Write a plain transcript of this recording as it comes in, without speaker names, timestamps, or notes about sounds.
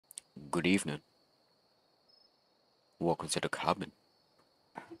Good evening. Welcome to the cabin.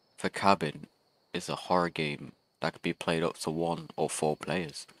 The cabin is a horror game that can be played up to 1 or 4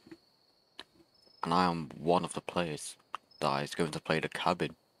 players. And I am one of the players that is going to play the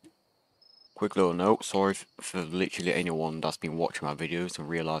cabin. Quick little note, sorry for literally anyone that's been watching my videos and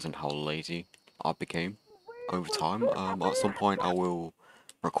realizing how lazy I became over time. At some point I will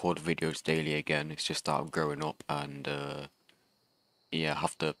record videos daily again, it's just that I'm growing up and yeah, I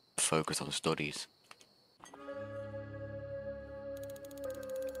have to focus on studies.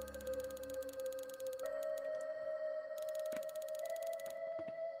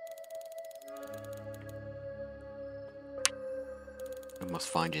 I must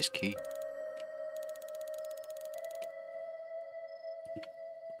find his key.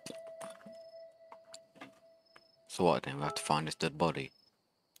 So what then, we have to find his dead body.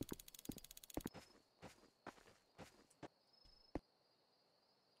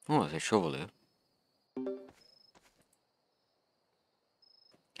 Oh, there's a shovel here.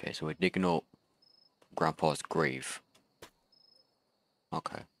 Okay, so we're digging up Grandpa's grave.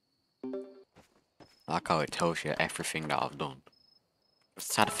 Okay. I like how it tells you everything that I've done.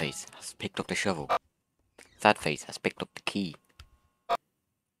 Sad face has picked up the shovel. Sad face has picked up the key.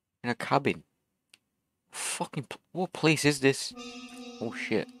 In a cabin. Fucking, what place is this? Oh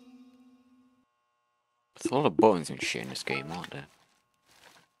shit. There's a lot of buttons and shit in this game, aren't there?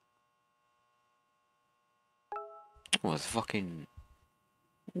 Oh, it's fucking...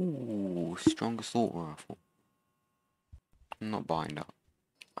 Ooh, strong assault rifle. I'm not buying that.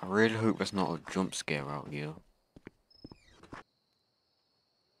 I really hope there's not a jump scare out here.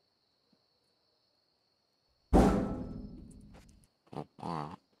 Oh,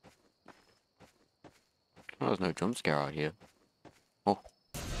 alright. Oh, there's no jump scare out here. Oh.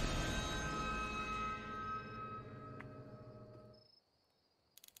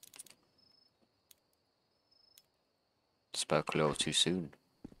 Spoke a little too soon.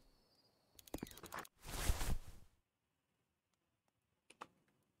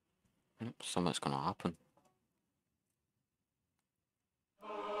 Something's gonna happen.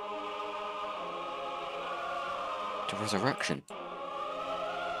 The resurrection.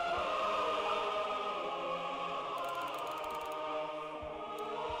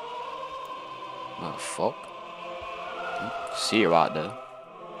 What the fuck? See you out there.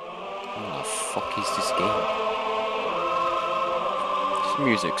 What the fuck is this game? This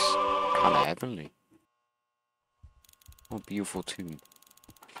music's kinda heavenly. What a beautiful tune.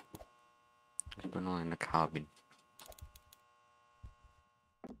 What's going on in the cabin?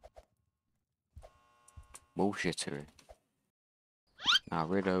 Bullshittery. Now I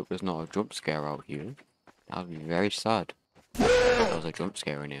really hope there's not a jump scare out here. That would be very sad. There was a jump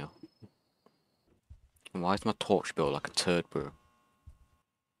scare in here. And why is my torch built like a turd, bro?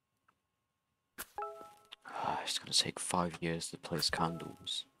 It's gonna take 5 years to place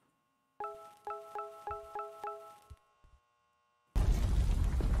candles.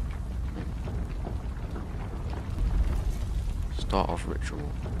 Start off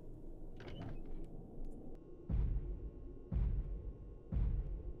ritual.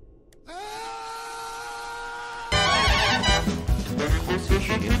 Can't see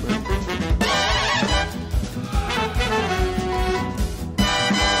shit, bro.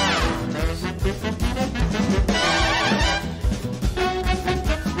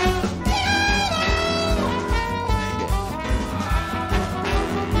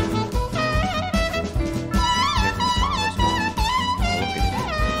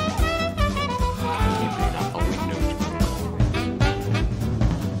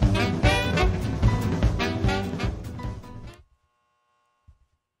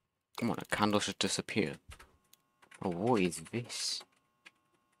 Come on, a candle should disappear. Oh, what is this?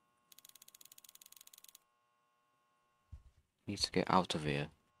 Need to get out of here.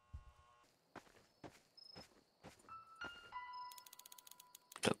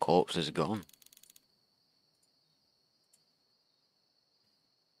 The corpse is gone.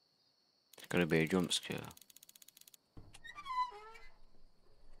 It's gonna be a jump scare.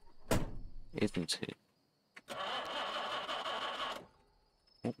 Isn't it?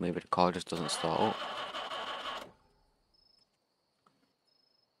 Oh, maybe the car just doesn't start up.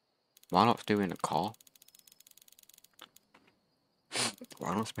 Why not stay in a car?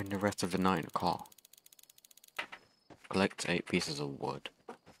 Why not spend the rest of the night in a car? Collect 8 pieces of wood.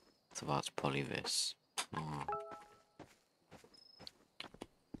 So that's probably this. Oh.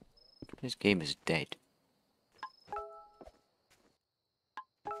 This game is dead.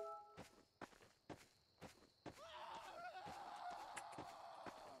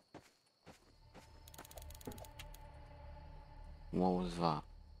 What was that?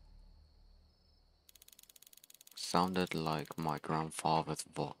 sounded like my grandfather's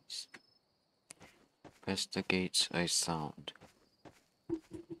voice. Investigates a sound.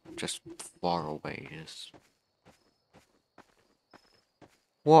 Just far away is.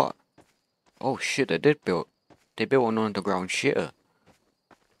 What? Oh shit, they did build. They built an underground shitter.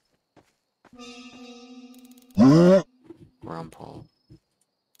 Grandpa.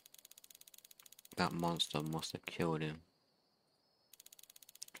 That monster must have killed him.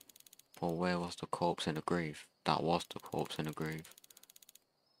 But where was the corpse in the grave? That was the corpse in the grave.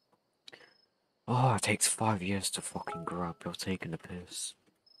 Oh, it takes 5 years to fucking grow up. You're taking the piss.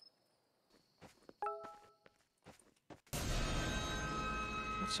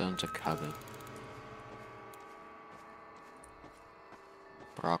 Return to cabin.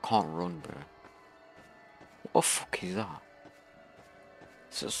 Bro, I can't run, bro. What the fuck is that?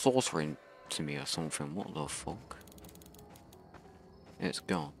 Is it sorcering to me or something? What the fuck? It's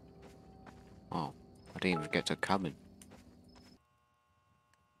gone. Oh, I didn't even get to the cabin.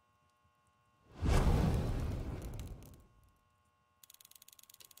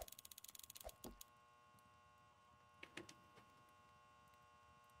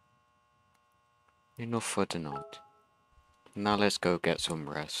 Enough for tonight. Now let's go get some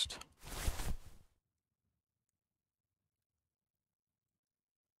rest.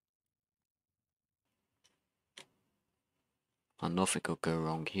 And nothing could go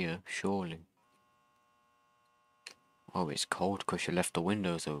wrong here, surely. Oh, it's cold because you left the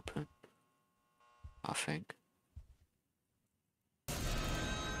windows open. I think.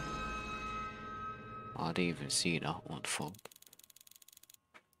 I didn't even see that. What the fuck?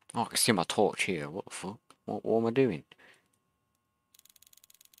 Oh, I can see my torch here. What the fuck? What am I doing?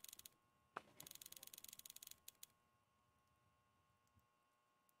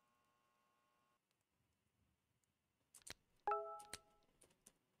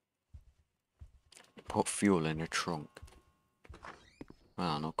 Put fuel in the trunk. Well,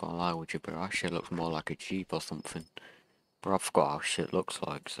 I'm not gonna lie with you, but that shit looks more like a Jeep or something. But I forgot how shit looks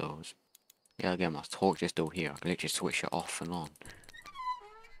like, so... Yeah, again, my torch is still here. I can literally switch it off and on.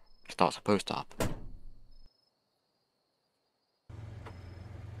 It's not supposed to happen.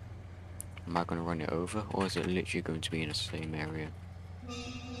 Am I gonna run it over, or is it literally going to be in the same area?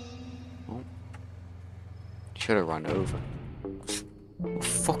 Oh. Should have run over. What the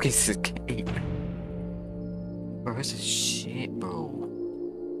fuck is this game? Bro, this is shit, bro.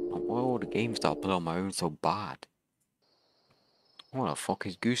 Why are all the games that I play on my own so bad? What the fuck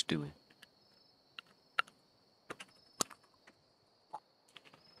is Goose doing?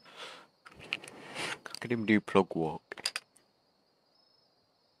 Look at him do plug walk.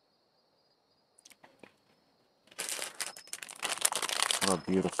 What a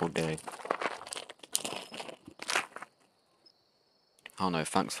beautiful day. I don't know,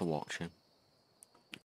 thanks for watching.